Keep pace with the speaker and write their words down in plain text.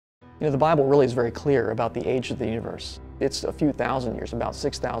You know, the Bible really is very clear about the age of the universe. It's a few thousand years, about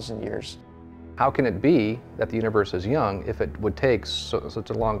 6,000 years. How can it be that the universe is young if it would take such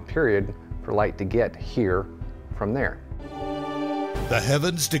a long period for light to get here from there? The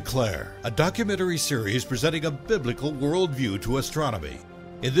Heavens Declare, a documentary series presenting a biblical worldview to astronomy.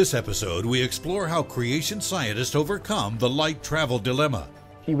 In this episode, we explore how creation scientists overcome the light travel dilemma.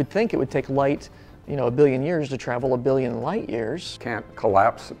 You would think it would take light, you know, 1 billion years to travel 1 billion light years. Can't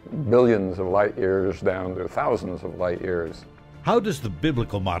collapse billions of light years down to thousands of light years. How does the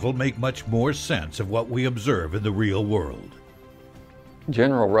biblical model make much more sense of what we observe in the real world?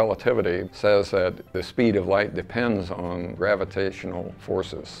 General Relativity says that the speed of light depends on gravitational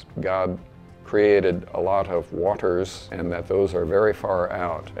forces. God created a lot of waters, and that those are very far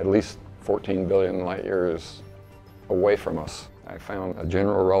out, at least 14 billion light years away from us. I found a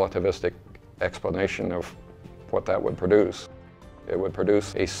general relativistic explanation of what that would produce. It would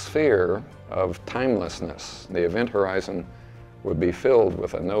produce a sphere of timelessness. The event horizon would be filled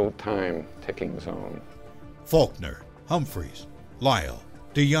with a no-time ticking zone. Faulkner, Humphreys, Lisle,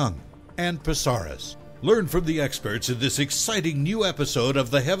 DeYoung, and Psarris. Learn from the experts in this exciting new episode of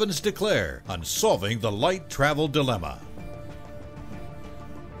The Heavens Declare on solving the light travel dilemma.